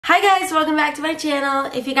Hi guys, welcome back to my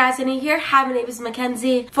channel. If you guys are new here, hi, my name is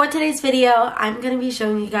Mackenzie. For today's video, I'm going to be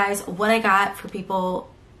showing you guys what I got for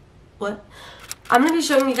people. I'm going to be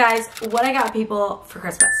showing you guys what I got people for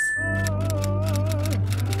Christmas.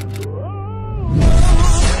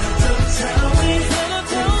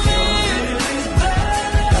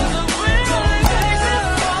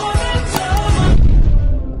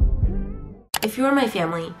 If you are my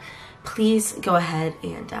family, please go ahead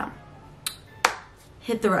and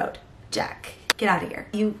hit the road. Jack, get out of here.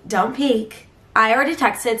 You don't peek. I already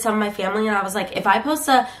texted some of my family and I was like, if I post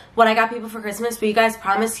what I got people for Christmas, but you guys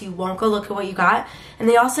promise you won't go look at what you got? And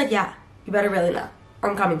they all said, yeah, you better really know.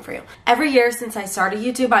 I'm coming for you. Every year since I started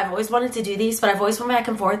YouTube, I've always wanted to do these, but I've always went back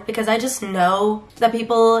and forth because I just know that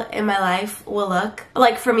people in my life will look.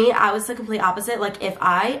 Like for me, I was the complete opposite. Like if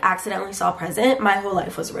I accidentally saw a present, my whole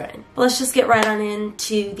life was ruined. But let's just get right on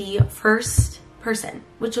into the first person,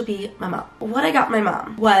 which will be my mom. What I got my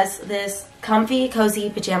mom was this comfy, cozy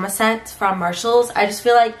pajama set from Marshalls. I just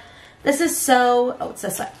feel like this is so, oh, it's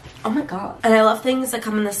this way. Oh my god. And I love things that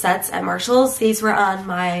come in the sets at Marshalls. These were on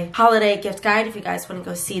my holiday gift guide if you guys want to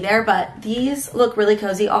go see there, but these look really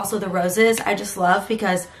cozy. Also the roses I just love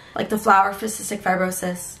because like the flower for cystic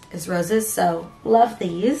fibrosis is roses, so love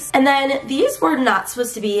these. And then these were not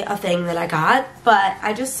supposed to be a thing that I got, but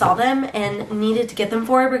I just saw them and needed to get them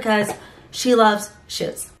for her because she loves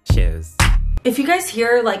shoes. Shoes. If you guys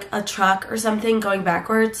hear like a truck or something going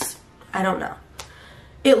backwards, I don't know.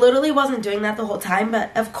 It literally wasn't doing that the whole time,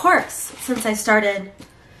 but of course, since I started,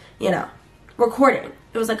 you know, recording,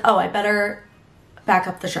 it was like, oh, I better back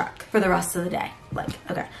up the truck for the rest of the day. Like,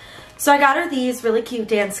 okay. So I got her these really cute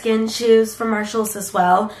Danskin shoes from Marshalls as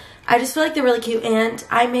well. I just feel like they're really cute, and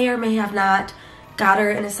I may or may have not got her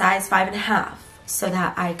in a size 5.5 so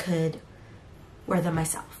that I could wear them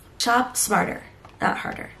myself. Shop smarter, not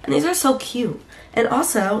harder. And these are so cute. And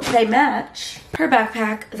also, they match her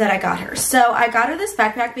backpack that I got her. So I got her this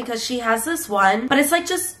backpack because she has this one, but it's like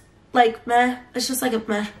just like meh. It's just like a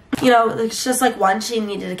meh. You know, it's just like one she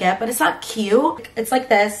needed to get, but it's not cute. It's like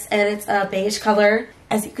this, and it's a beige color,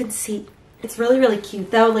 as you can see. It's really, really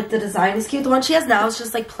cute though. Like the design is cute. The one she has now is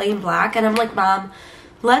just like plain black, and I'm like, Mom,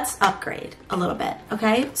 let's upgrade a little bit,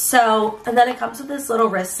 okay? So, and then it comes with this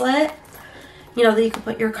little wristlet, you know, that you can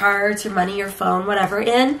put your cards, your money, your phone, whatever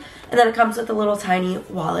in. And then it comes with a little tiny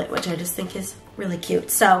wallet, which I just think is really cute.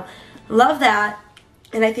 So, love that.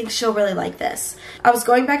 And I think she'll really like this. I was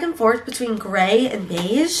going back and forth between gray and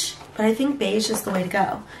beige, but I think beige is the way to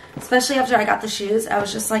go. Especially after I got the shoes, I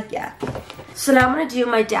was just like, yeah. So now I'm going to do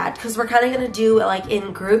my dad, because we're kind of going to do it like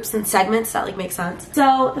in groups and segments that like make sense.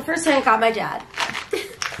 So, the first thing I got my dad.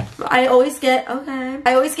 I always get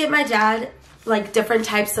my dad like different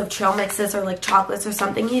types of trail mixes or like chocolates or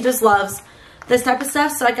something. He just loves this type of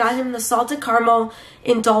stuff. So I got him the salted caramel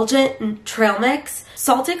indulgent trail mix,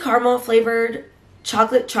 salted caramel flavored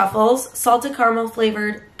chocolate truffles, salted caramel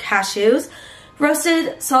flavored cashews,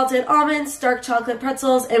 roasted salted almonds, dark chocolate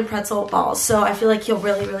pretzels, and pretzel balls. So I feel like he'll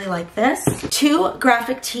really, really like this. 2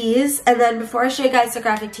 graphic tees. And then before I show you guys the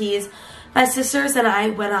graphic tees, my sisters and I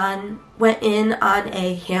went in on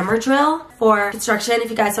a hammer drill for construction. If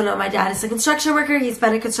you guys don't know, my dad is a construction worker. He's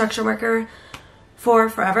been a construction worker for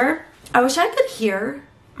forever. I wish I could hear.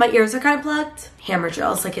 My ears are kind of plugged. Hammer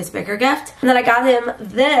drill is like his bigger gift. And then I got him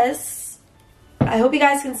this. I hope you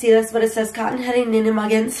guys can see this, but it says Cotton Headed Ninja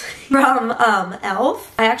Muggins from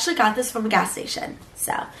Elf. I actually got this from a gas station.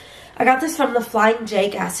 So I got this from the Flying J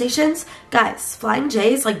gas stations. Guys, Flying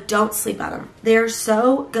J's, like, don't sleep on them. They're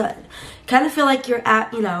so good. Kind of feel like you're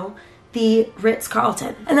at, you know, the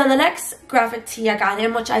Ritz-Carlton. And then the next graphic tee I got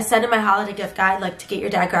him, which I said in my holiday gift guide, like, to get your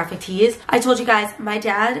dad graphic tees. I told you guys, my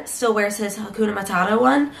dad still wears his Hakuna Matata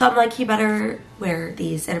one. So I'm like, he better wear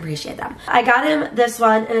these and appreciate them. I got him this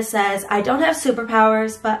one, and it says, I don't have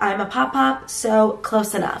superpowers, but I'm a pop-pop, so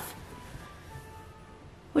close enough.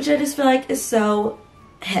 Which I just feel like is so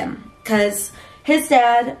him. Because his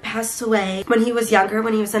dad passed away when he was younger,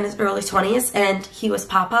 when he was in his early 20s, and he was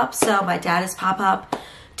pop-up, so my dad is pop-up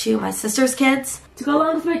to my sister's kids. To go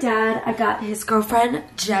along with my dad, I got his girlfriend,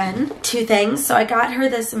 Jen, 2 things. So I got her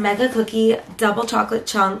this mega cookie double chocolate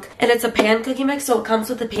chunk, and it's a pan cookie mix, so it comes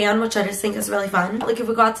with the pan, which I just think is really fun. Like if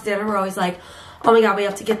we go out to dinner, we're always like, oh my god, we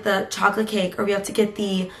have to get the chocolate cake, or we have to get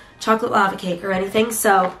the chocolate lava cake or anything,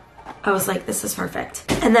 so I was like, this is perfect.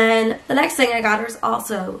 And then the next thing I got her is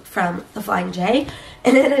also from the Flying J,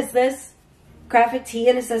 and it is this graphic tee,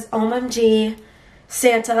 and it says OMG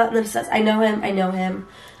Santa, and then it says I know him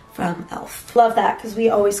from Elf. Love that because we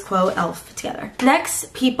always quote Elf together.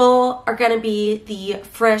 Next people are gonna be the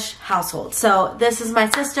Frisch household. So this is my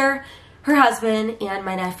sister, her husband, and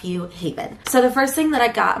my nephew, Haven. So the first thing that I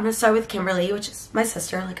got, I'm going to start with Kimberly, which is my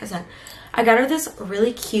sister, like I said. I got her this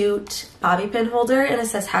really cute bobby pin holder, and it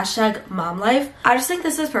says #MomLife. I just think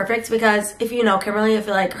this is perfect because if you know Kimberly, I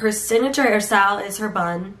feel like her signature hairstyle is her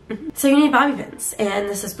bun. So you need bobby pins, and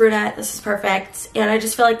this is brunette, this is perfect, and I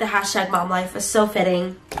just feel like the #MomLife is so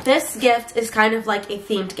fitting. This gift is kind of like a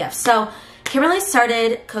themed gift. So Kimberly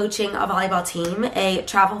started coaching a volleyball team, a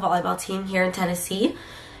travel volleyball team here in Tennessee,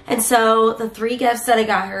 and so the 3 gifts that I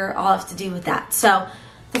got her all have to do with that. So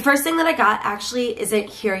the first thing that I got actually isn't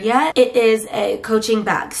here yet. It is a coaching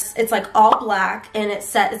bag. It's like all black, and it's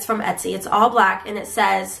from Etsy. It's all black, and it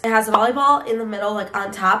has a volleyball in the middle, like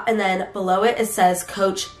on top, and then below it says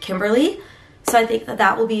Coach Kimberly. So I think that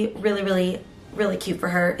that will be really, really, really cute for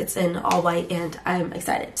her. It's in all white, and I'm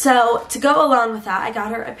excited. So to go along with that, I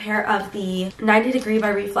got her a pair of the 90 Degree by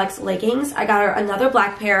Reflex leggings. I got her another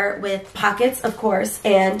black pair with pockets, of course,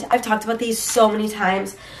 and I've talked about these so many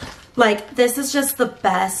times. Like, this is just the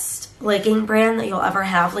best legging brand that you'll ever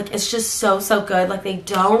have. Like, it's just so, so good. Like, they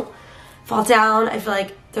don't fall down. I feel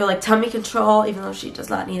like they're like tummy control, even though she does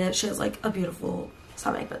not need it. She has like a beautiful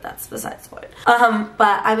stomach, but that's besides the point.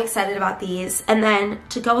 But I'm excited about these. And then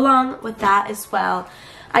to go along with that as well,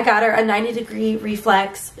 I got her a 90 Degree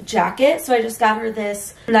Reflex jacket. So I just got her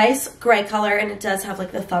this nice gray color, and it does have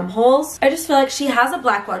like the thumb holes. I just feel like she has a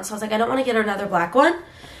black one, so I was like, I don't want to get her another black one.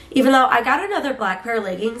 Even though I got another black pair of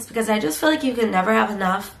leggings because I just feel like you can never have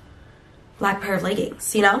enough black pair of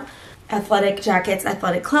leggings, you know? Athletic jackets,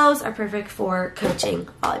 athletic clothes are perfect for coaching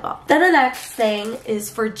volleyball. Then the next thing is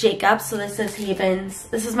for Jacob. So this is Haven's,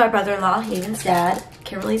 this is my brother-in-law, Haven's dad,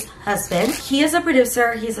 Kimberly's husband. He is a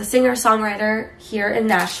producer, he's a singer-songwriter here in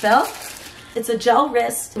Nashville. It's a gel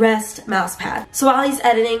rest mouse pad. So while he's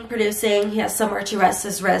editing, producing, he has somewhere to rest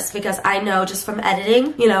his wrist because I know just from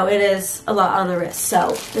editing, you know, it is a lot on the wrist. So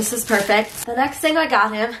this is perfect. The next thing I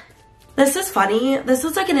got him, this is funny. This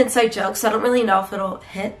is like an inside joke, so I don't really know if it'll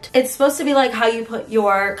hit. It's supposed to be like how you put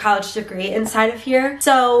your college degree inside of here.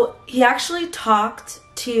 So he actually talked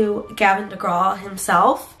to Gavin DeGraw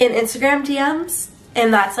himself in Instagram DMs.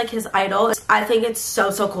 And that's like his idol. I think it's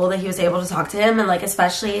so, so cool that he was able to talk to him, and like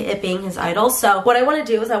especially it being his idol. So what I want to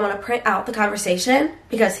do is I want to print out the conversation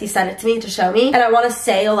because he sent it to me to show me. And I want to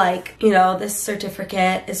say like, you know, this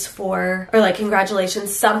certificate is for, or like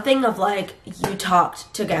congratulations, something of like you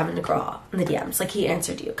talked to Gavin DeGraw in the DMs, like he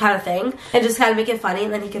answered you kind of thing. And just kind of make it funny,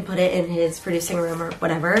 and then he can put it in his producing room or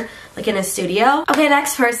whatever, like in his studio. Okay,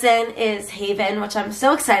 next person is Haven, which I'm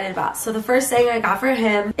so excited about. So the first thing I got for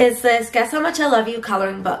him is this Guess How Much I Love You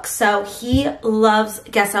coloring book. So he loves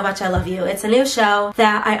Guess How Much I Love You. It's a new show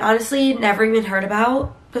that I honestly never even heard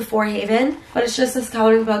about before Haven, but it's just this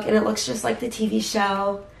coloring book, and it looks just like the TV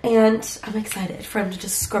show, and I'm excited for him to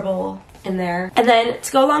just scribble in there. And then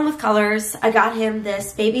to go along with colors, I got him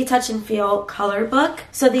this Baby Touch and Feel color book.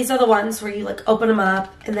 So these are the ones where you like open them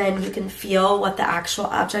up and then you can feel what the actual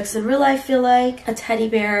objects in real life feel like. A teddy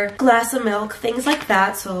bear, glass of milk, things like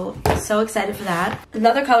that. So excited for that.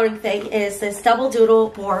 Another coloring thing is this double doodle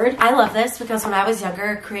board. I love this because when I was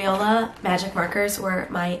younger, Crayola magic markers were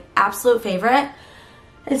my absolute favorite.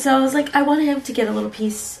 And so I was like, I want him to get a little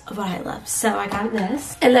piece of what I love. So I got him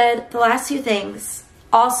this. And then the last two things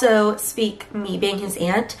also speak me being his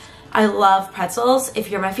aunt. I love pretzels.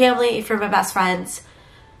 If you're my family, if you're my best friends,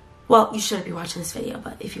 well, you shouldn't be watching this video,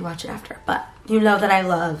 but if you watch it after, but you know that I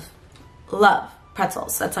love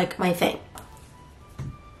pretzels. That's like my thing.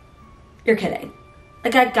 You're kidding.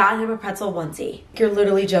 Like, I got him a pretzel onesie. You're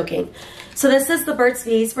literally joking. So this is the Burt's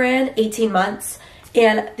Bees brand, 18 months.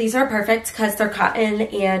 And these are perfect because they're cotton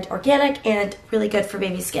and organic and really good for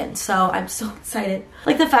baby skin. So I'm so excited.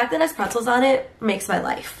 Like, the fact that it has pretzels on it makes my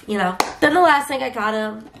life, you know? Then the last thing I got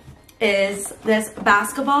him is this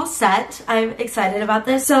basketball set. I'm excited about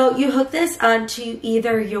this. So you hook this onto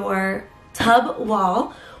either your tub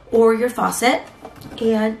wall or your faucet,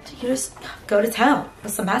 and you just go to town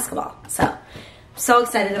with some basketball. So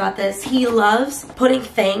excited about this. He loves putting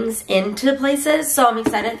things into places, so I'm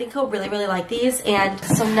excited. I think he'll really, really like these. And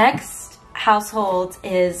so next household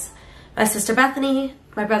is my sister Bethany,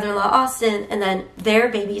 my brother-in-law Austin, and then their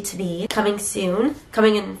baby-to-be coming soon,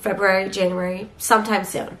 coming in February, January, sometime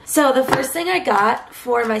soon. So the first thing I got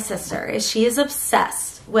for my sister is she is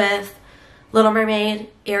obsessed with Little Mermaid,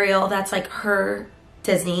 Ariel. That's like her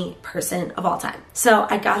Disney person of all time. So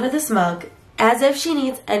I got her this mug. As if she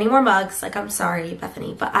needs any more mugs. Like, I'm sorry,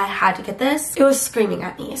 Bethany, but I had to get this. It was screaming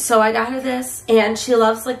at me. So I got her this, and she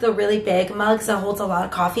loves like the really big mugs that holds a lot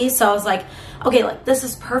of coffee. So I was like, okay, like this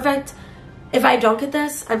is perfect. If I don't get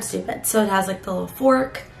this, I'm stupid. So it has like the little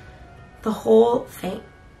fork, the whole thing.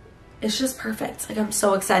 it's just perfect. Like, I'm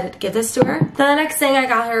so excited to give this to her. The next thing I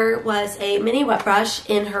got her was a mini wet brush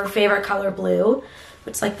in her favorite color, blue,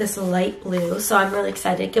 which is like this light blue. So I'm really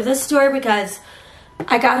excited to give this to her because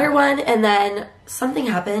I got her one and then something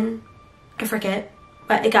happened. I forget,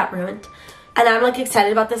 but it got ruined. And I'm like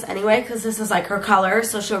excited about this anyway because this is like her color,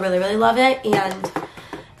 so she'll really, really love it. And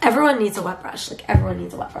everyone needs a wet brush. Like, everyone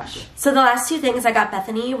needs a wet brush. So the last two things I got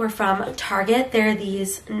Bethany were from Target. They're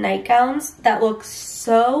these nightgowns that look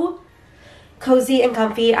so cozy and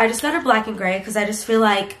comfy. I just got her black and gray because I just feel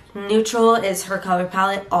like neutral is her color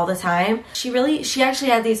palette all the time. She actually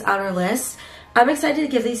had these on her list. I'm excited to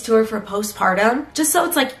give these to her for postpartum, just so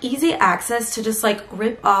it's like easy access to just like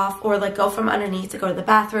rip off or like go from underneath to go to the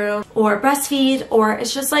bathroom or breastfeed, or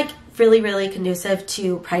it's just like really, really conducive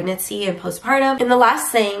to pregnancy and postpartum. And the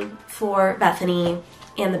last thing for Bethany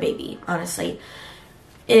and the baby, honestly,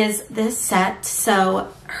 is this set. So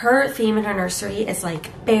her theme in her nursery is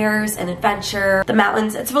like bears and adventure, the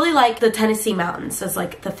mountains. It's really like the Tennessee mountains is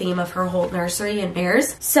like the theme of her whole nursery, and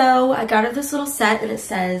bears. So I got her this little set and it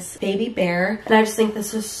says baby bear, and I just think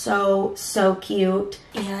this is so, so cute,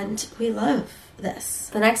 and we love this.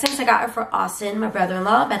 The next things I got are for Austin, my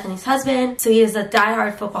brother-in-law, Bethany's husband. So he is a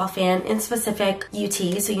diehard football fan, in specific UT,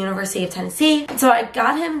 so University of Tennessee. So I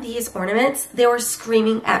got him these ornaments. They were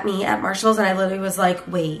screaming at me at Marshall's, and I literally was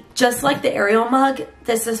like, wait, just like the Ariel mug,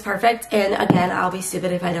 this is perfect. And again, I'll be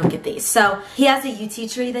stupid if I don't get these. So he has a UT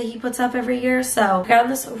tree that he puts up every year. So I got him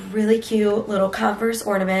this really cute little Converse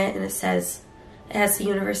ornament, and it has the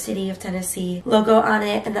University of Tennessee logo on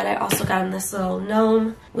it. And then I also got him this little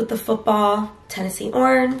gnome with the football, Tennessee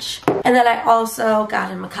orange. And then I also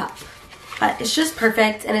got him a cup. But it's just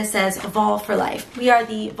perfect, and it says Evolve for Life. We are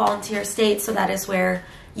the volunteer state, so that is where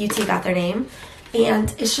UT got their name.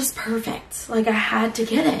 And it's just perfect. Like, I had to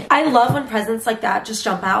get it. I love when presents like that just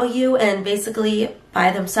jump out at you and basically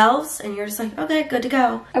by themselves, and you're just like, okay, good to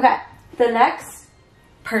go. Okay, the next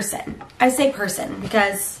person, I say person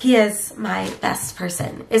because he is my best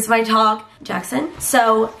person, is my dog Jackson.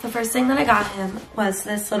 So the first thing that I got him was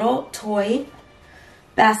this little toy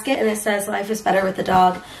basket, and it says life is better with the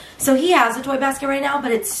dog. So he has a toy basket right now,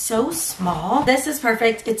 but it's so small. This is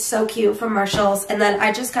perfect. It's so cute from Marshall's. And then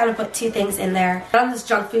I just kind of put two things in there. I got this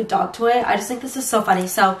junk food dog toy. I just think this is so funny.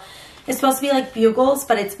 So it's supposed to be like bugles,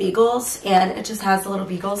 but it's beagles, and it just has the little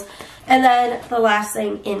beagles. And then the last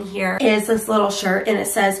thing in here is this little shirt, and it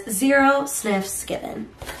says 0 sniffs given.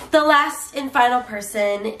 The last and final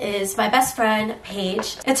person is my best friend,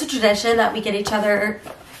 Paige. It's a tradition that we get each other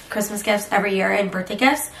Christmas gifts every year and birthday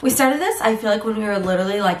gifts. We started this, I feel like, when we were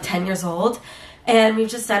literally like 10 years old, and we've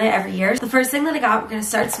just done it every year. The first thing that I got, we're gonna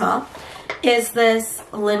start small, is this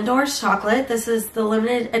Lindor's chocolate. This is the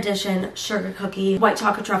limited edition sugar cookie white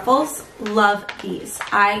chocolate truffles. Love these.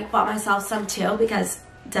 I bought myself some too because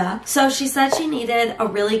duh. So she said she needed a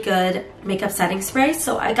really good makeup setting spray,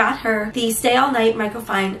 so I got her the Stay All Night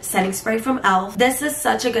Microfine setting spray from e.l.f. This is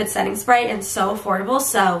such a good setting spray and so affordable,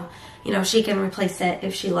 so you know, she can replace it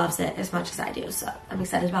if she loves it as much as I do. So I'm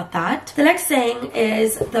excited about that. The next thing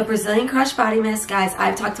is the Brazilian Crush Body Mist. Guys,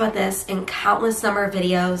 I've talked about this in countless number of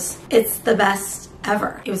videos. It's the best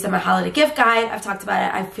ever. It was in my holiday gift guide. I've talked about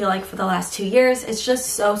it, I feel like, for the last 2 years. It's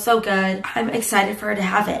just so, so good. I'm excited for her to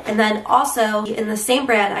have it. And then also in the same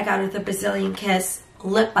brand, I got her the Brazilian Kiss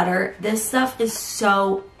lip butter. This stuff is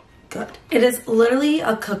so good. It is literally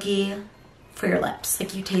a cookie for your lips.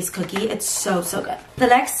 Like, you taste cookie. It's so, so good. The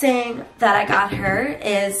next thing that I got her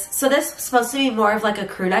is, so this is supposed to be more of like a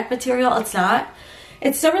crew neck material. It's not.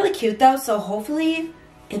 It's still really cute though, so hopefully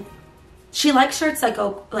she likes shirts that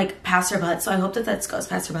go like past her butt, so I hope that this goes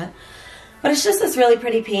past her butt. But it's just this really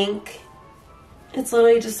pretty pink. It's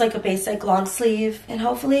literally just like a basic long sleeve, and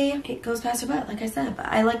hopefully it goes past her butt, like I said. But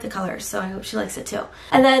I like the colors, so I hope she likes it too.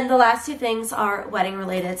 And then the last two things are wedding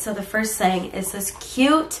related. So the first thing is this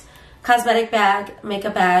cute cosmetic bag,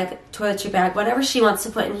 makeup bag, toiletry bag, whatever she wants to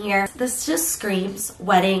put in here. This just screams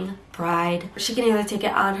wedding bride. She can either take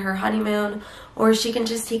it on her honeymoon, or she can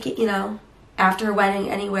just take it, you know, after her wedding,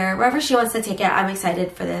 anywhere. Wherever she wants to take it, I'm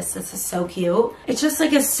excited for this. This is so cute. It's just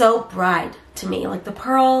like a so bride to me. Like the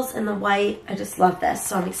pearls and the white, I just love this.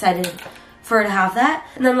 So I'm excited for her to have that.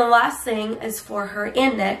 And then the last thing is for her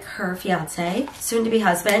and Nick, her fiance, soon to be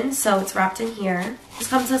husband. So it's wrapped in here. This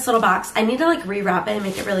comes in this little box. I need to like rewrap it and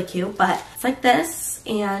make it really cute, but it's like this.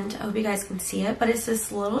 and I hope you guys can see it, but it's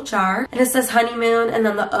this little jar and it says honeymoon, and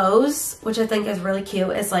then the O's, which I think is really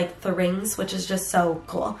cute, is like the rings, which is just so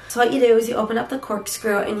cool. So what you do is you open up the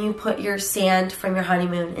corkscrew and you put your sand from your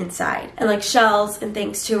honeymoon inside, and like shells and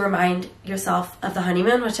things to remind yourself of the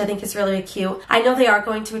honeymoon, which I think is really cute. I know they are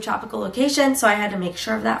going to a tropical location, so I had to make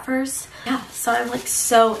sure of that first. Yeah, so I'm like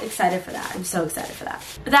so excited for that. I'm so excited for that.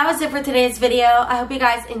 But that was it for today's video. I hope you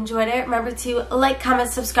guys enjoyed it. Remember to like, comment,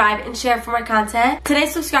 subscribe, and share for more content.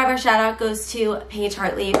 Today's subscriber shout out goes to Paige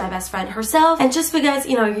Hartley, my best friend herself. And just because,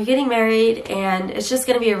 you know, you're getting married and it's just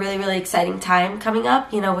gonna be a really, really exciting time coming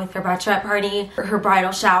up, you know, with her bachelorette party, her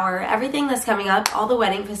bridal shower, everything that's coming up, all the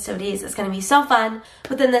wedding festivities. It's gonna be so fun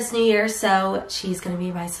within this new year. So she's gonna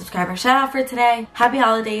be my subscriber shout out for today. Happy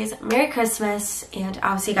holidays, Merry Christmas, and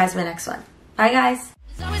I'll see you guys in my next one. Bye guys.